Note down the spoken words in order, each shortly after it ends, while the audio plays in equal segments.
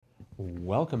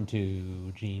Welcome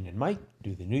to Gene and Mike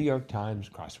do the New York Times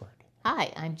crossword.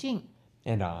 Hi, I'm Jean.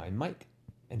 And I'm Mike.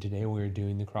 And today we're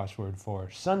doing the crossword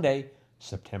for Sunday,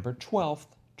 September 12th,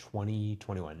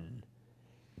 2021.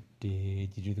 Did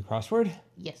you do the crossword?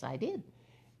 Yes, I did.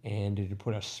 And did it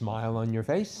put a smile on your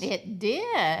face? It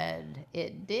did.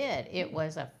 It did. It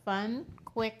was a fun,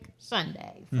 quick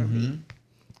Sunday for me.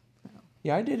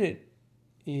 Yeah, I did it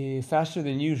faster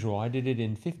than usual. I did it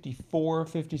in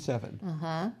 54:57.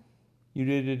 Uh-huh. You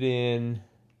did it in...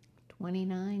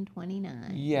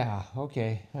 29:29. Yeah,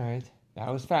 okay, all right.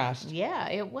 That was fast. Yeah,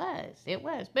 it was. It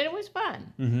was. But it was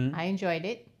fun. Mm-hmm. I enjoyed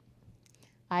it.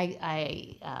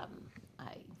 I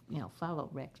follow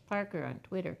Rex Parker on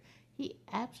Twitter. He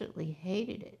absolutely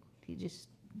hated it. He just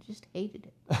hated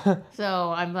it.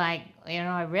 So I'm like,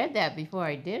 I read that before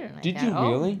I did it. And Did I thought,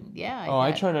 you really? Yeah.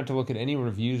 I try not to look at any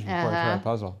reviews before I try a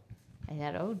puzzle. I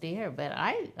thought, oh dear, but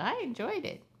I enjoyed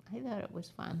it. I thought it was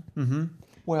fun. Mm-hmm.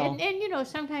 Well, and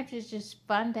sometimes it's just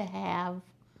fun to have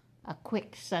a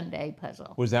quick Sunday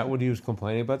puzzle. was that what he was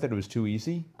complaining about? That it was too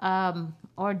easy?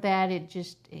 Or that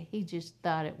he just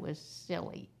thought it was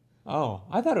silly. Oh,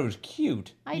 I thought it was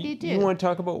cute. I did too. You want to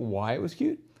talk about why it was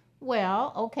cute?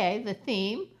 Well, okay, the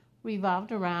theme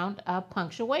revolved around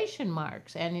punctuation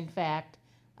marks, and in fact,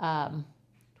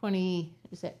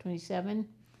 27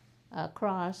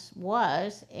 cross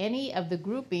was any of the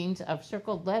groupings of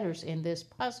circled letters in this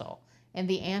puzzle, and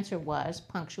the answer was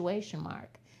punctuation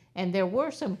mark. And there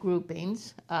were some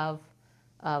groupings of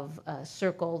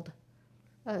circled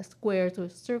squares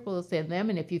with circles in them,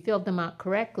 and if you filled them out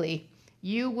correctly,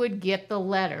 you would get the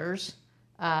letters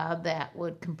that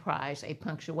would comprise a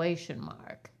punctuation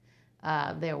mark.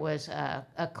 There was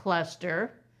a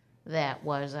cluster that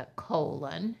was a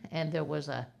colon, and there was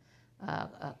a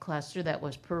cluster that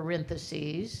was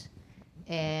parentheses,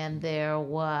 and there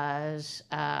was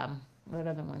what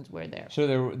other ones were there?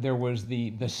 So there was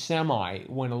the semi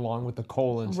went along with the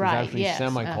colons. Right. It was actually Yes.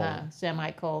 semicolon.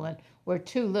 Semicolon were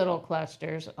two little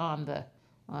clusters on the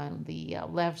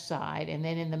left side, and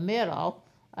then in the middle.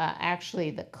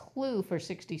 Actually, the clue for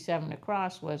 67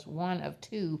 across was one of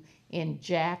two in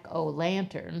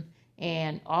Jack-o'-lantern,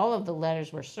 and all of the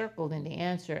letters were circled in the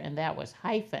answer, and that was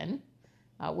hyphen,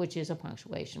 which is a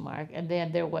punctuation mark. And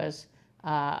then there was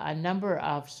a number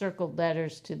of circled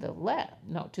letters to the right,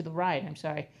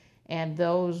 and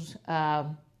those,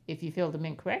 if you filled them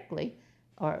incorrectly,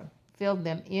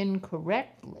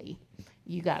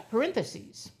 you got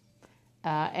parentheses.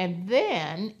 And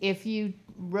then if you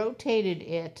rotated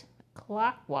it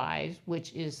clockwise,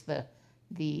 which is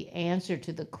the answer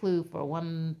to the clue for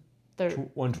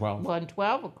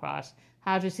 112 across,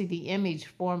 how to see the image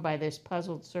formed by this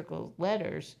puzzled circled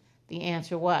letters, the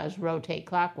answer was rotate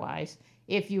clockwise.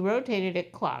 If you rotated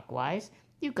it clockwise,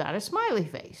 you got a smiley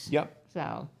face. Yep.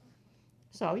 So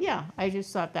yeah, I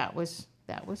just thought that was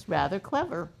rather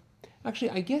clever.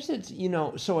 Actually, I guess it's,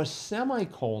 so a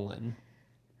semicolon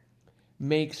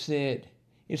makes it's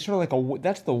sort of like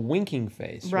that's the winking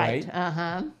face, right?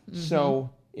 Uh-huh. Mm-hmm. So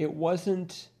it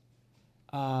wasn't,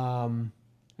 I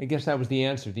guess that was the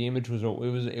answer. The image was,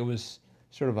 it was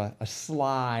sort of a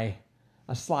sly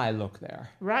look there.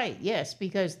 Right, yes,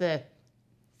 because the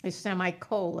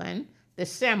semicolon, the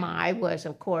semi was,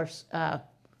 of course,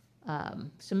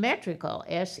 symmetrical,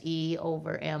 SE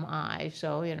over MI.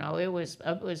 So, it was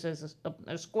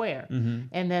a square. Mm-hmm.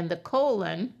 And then the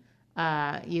colon,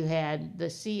 you had the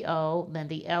CO, then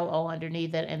the LO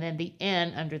underneath it, and then the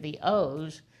N under the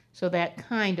O's. So that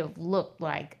kind of looked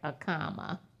like a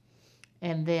comma.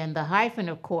 And then the hyphen,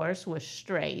 of course, was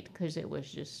straight because it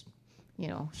was just,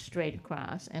 straight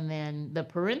across. And then the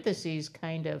parentheses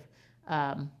kind of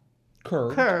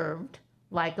curved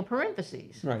like a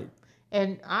parentheses. Right.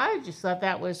 And I just thought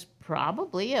that was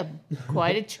probably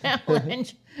quite a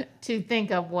challenge to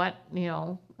think of what,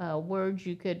 words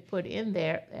you could put in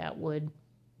there that would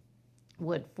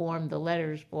form the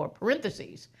letters for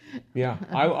parentheses. Yeah,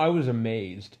 I was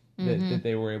amazed that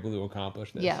they were able to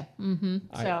accomplish this. Yeah. Mm-hmm.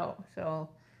 So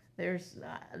there's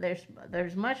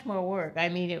much more work. I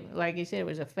mean, like you said, it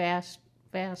was a fast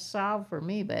solve for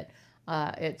me, but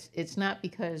it's not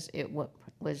because it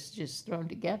was just thrown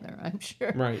together. I'm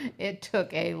sure. Right. It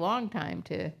took a long time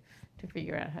to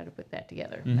figure out how to put that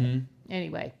together. Mm-hmm. But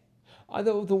anyway.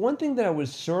 Although the one thing that I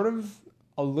was sort of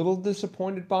a little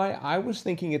disappointed by, I was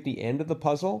thinking at the end of the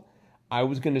puzzle, I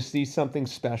was going to see something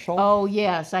special. Oh,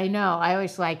 yes, I know. I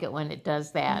always like it when it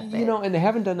does that. And they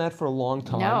haven't done that for a long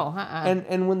time. No,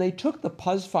 And when they took the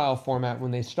Puzz file format,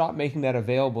 when they stopped making that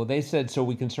available, they said so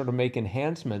we can sort of make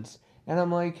enhancements. And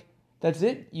I'm like, that's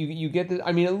it? You get this?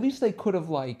 I mean, at least they could have,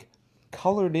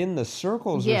 colored in the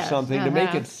circles or Yes, something to make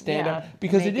uh-huh, it stand yeah, out,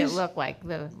 because make it is look like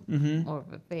the more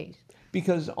of a face.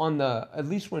 because on the, at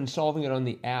least when solving it on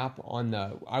the app,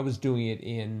 I was doing it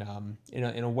in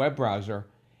a web browser,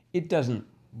 it doesn't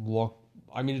look.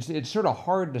 I mean, it's sort of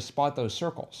hard to spot those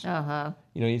circles.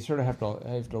 You sort of have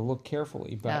to look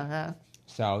carefully. But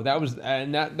so that was,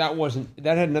 and that wasn't,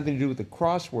 that had nothing to do with the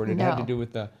crossword. It had to No. do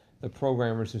with the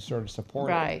programmers who sort of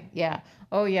supported it. Right, yeah.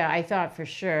 Oh, yeah, I thought for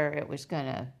sure it was going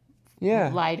to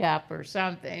Yeah. light up or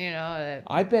something,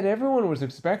 I bet everyone was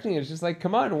expecting it. It's just like,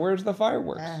 come on, where's the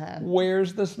fireworks?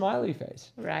 Where's the smiley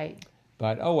face? Right.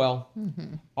 But oh well.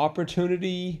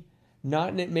 Opportunity,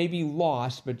 not maybe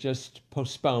lost, but just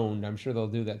postponed. I'm sure they'll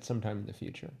do that sometime in the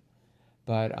future.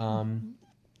 But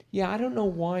yeah, I don't know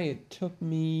why it took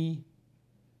me.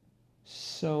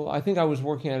 So I think I was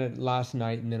working at it last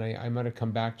night, and then I might have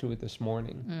come back to it this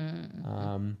morning.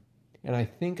 And I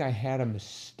think I had a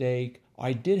mistake.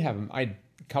 I had a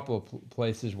couple of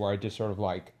places where I just sort of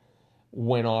like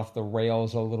went off the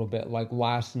rails a little bit. Like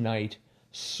last night,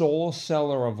 Soul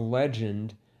Seller of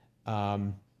Legend,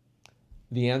 the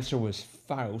answer was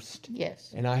Faust.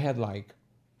 Yes. And I had like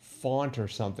font or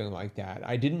something like that.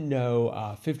 I didn't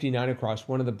know 59 across,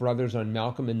 one of the brothers on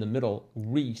Malcolm in the Middle,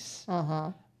 Reese.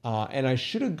 And I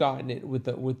should have gotten it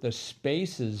with the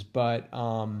spaces, but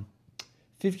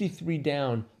 53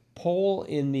 down, Poll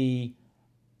in the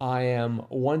I am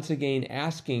once again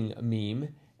asking meme,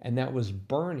 and that was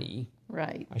Bernie.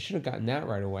 Right. I should have gotten that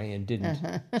right away and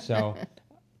didn't. So,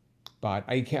 but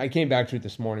I came back to it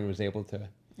this morning and was able to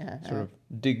sort of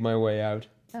dig my way out.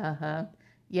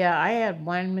 Yeah, I had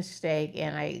one mistake,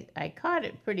 and I caught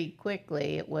it pretty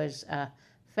quickly. It was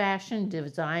fashion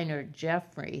designer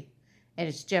Jeffrey, and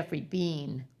it's Jeffrey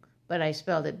Bean, but I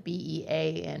spelled it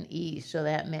Beane, so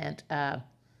that meant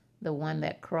the one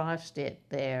that crossed it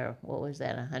there. What was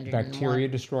that? 101. Bacteria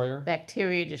destroyer.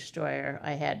 Bacteria destroyer.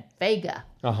 I had Vega,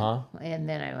 and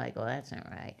then I'm like, well, that's not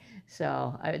right.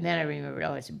 So then I remembered,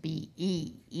 oh, it's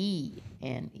Beene,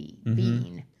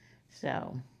 Bean.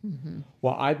 So.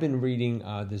 Well, I've been reading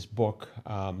this book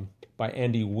by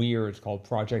Andy Weir. It's called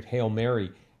Project Hail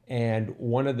Mary, and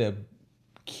one of the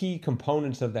key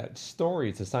components of that story,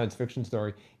 it's a science fiction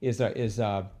story, is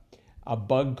a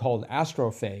bug called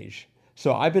astrophage.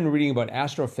 So I've been reading about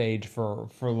astrophage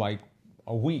for like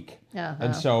a week,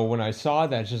 and so when I saw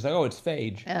that, it's just like, oh, it's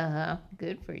phage.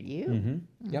 Good for you.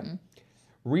 Yep.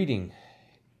 Reading,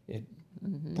 it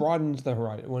broadens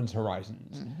one's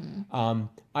horizons.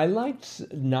 I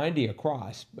liked 90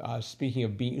 across. Speaking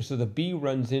of B, so the B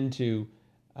runs into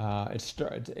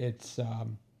it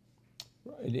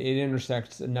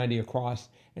intersects 90 across,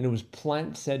 and it was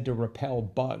plant said to repel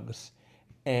bugs,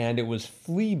 and it was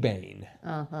Fleabane.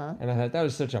 And I thought that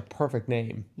was such a perfect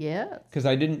name. Yeah. Because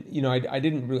I didn't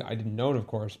know it, of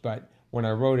course, but when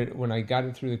I wrote it, when I got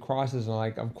it through the crosses, I'm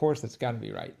like, of course, that's got to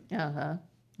be right.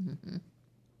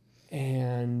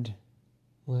 And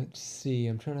let's see,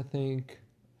 I'm trying to think.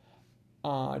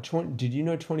 Did you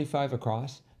know 25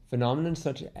 across? Phenomenon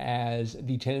such as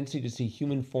the tendency to see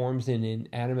human forms in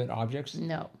inanimate objects?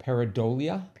 No.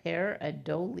 Pareidolia?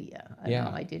 Pareidolia.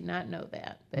 Yeah. I did not know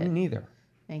that. Me neither.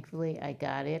 Thankfully, I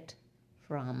got it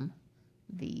from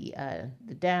the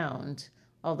Downs.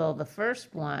 Although the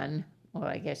first one, or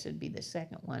I guess it'd be the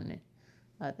second one,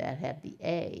 that had the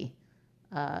A.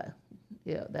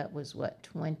 That was what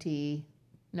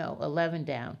 11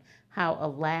 down. How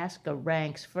Alaska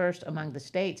ranks first among the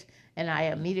states, and I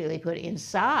immediately put in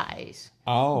size.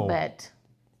 Oh. But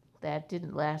that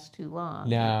didn't last too long.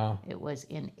 No. It was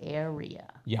in area.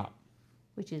 Yeah.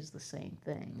 Which is the same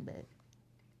thing, but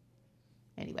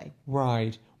anyway.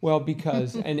 Right. Well,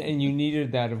 because and you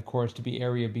needed that, of course, to be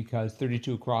area because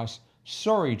 32 across.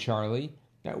 Sorry, Charlie.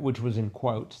 Which was in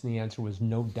quotes. And the answer was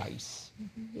no dice.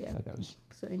 Yeah.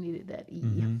 So I needed that E.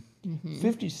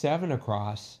 57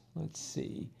 across. Let's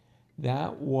see.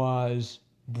 That was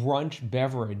brunch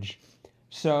beverage.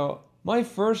 So my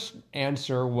first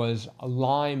answer was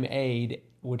limeade,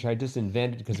 which I just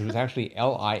invented because it was actually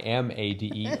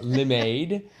Limade,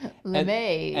 limeade.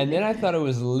 Limeade. And then I thought it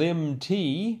was lim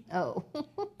tea. Oh.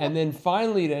 And then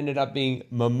finally it ended up being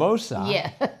mimosa.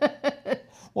 Yeah.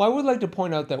 Well, I would like to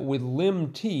point out that with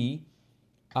lim tea,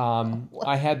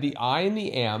 I had the I and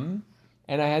the M,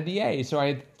 and I had the A. So I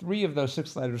had 3 of those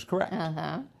 6 letters correct.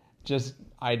 Just,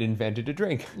 I'd invented a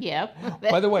drink. Yep.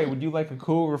 By the way, would you like a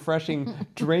cool, refreshing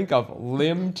drink of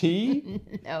lim tea?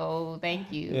 No,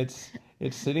 thank you. It's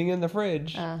sitting in the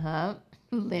fridge.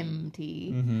 Lim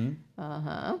tea.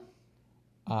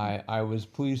 I was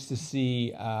pleased to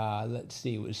see, let's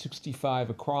see, it was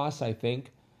 65 across, I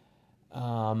think.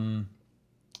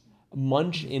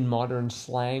 munch in modern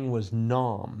slang was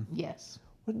nom. Yes.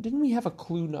 Didn't we have a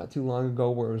clue not too long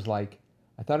ago where it was like,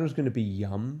 I thought it was going to be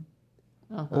yum?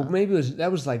 Uh-huh. Or maybe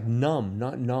that was like num,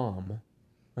 not nom.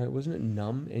 Right? Wasn't it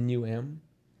num, N-U-M?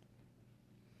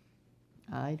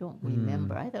 I don't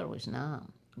remember. I thought it was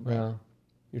nom. Well,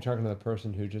 you're talking to the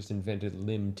person who just invented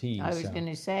lim tea. I was going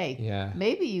to say, yeah.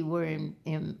 maybe you were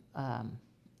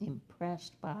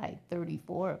impressed by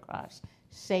 34 across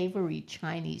savory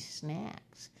Chinese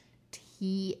snacks,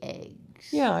 tea eggs.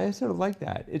 Yeah, I sort of like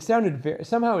that. It sounded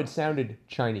somehow it sounded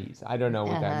Chinese. I don't know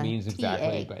what that means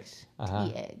exactly, but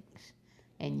tea eggs,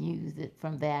 and used it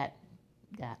from that.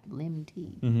 Got lim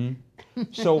tea. Mm-hmm.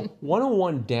 So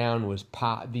 101 down was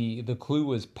the clue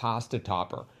was pasta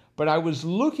topper. But I was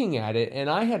looking at it and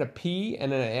I had a P and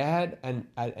then I had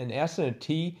an S and a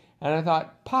T and I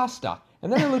thought pasta.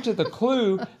 And then I looked at the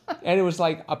clue and it was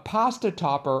like a pasta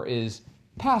topper is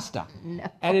pasta. No.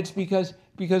 And it's because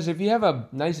if you have a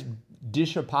nice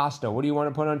dish of pasta, what do you want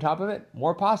to put on top of it?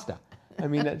 More pasta. I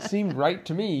mean, that seemed right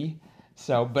to me.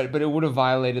 So, but it would have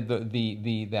violated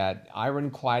that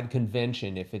ironclad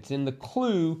convention. If it's in the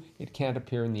clue, it can't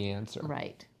appear in the answer.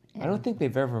 Right. I don't think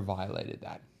they've ever violated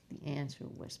that. The answer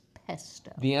was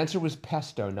pesto. The answer was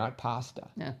pesto, not pasta.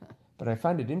 But I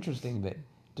find it interesting that it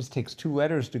just takes 2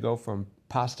 letters to go from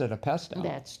pasta to pesto.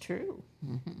 That's true.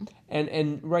 Mm-hmm.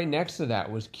 And right next to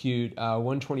that was cute,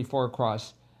 124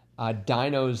 across,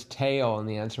 dino's tail, and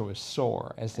the answer was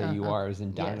soar, S-A-U-R, as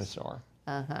in dinosaur. Yes.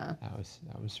 Uh-huh.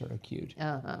 That was sort of cute.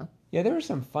 Uh-huh. Yeah, there were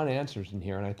some fun answers in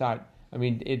here, and I thought, I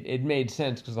mean, it made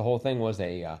sense because the whole thing was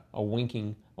a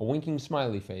winking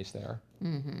smiley face there.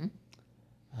 Mm-hmm.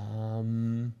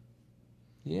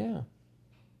 Yeah.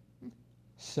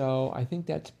 So I think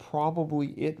that's probably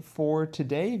it for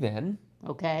today then.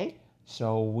 Okay.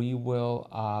 So we will,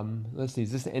 let's see,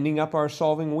 is this ending up our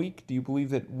solving week? Do you believe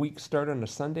that weeks start on a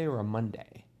Sunday or a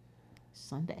Monday?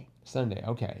 Sunday. Sunday,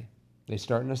 okay. They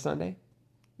start on a Sunday?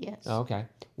 Yes. Okay.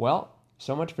 Well,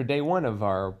 so much for day 1 of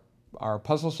our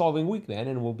puzzle solving week then,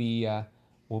 and we'll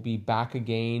be back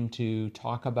again to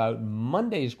talk about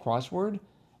Monday's crossword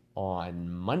on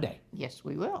Monday. Yes,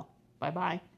 we will. Bye-bye.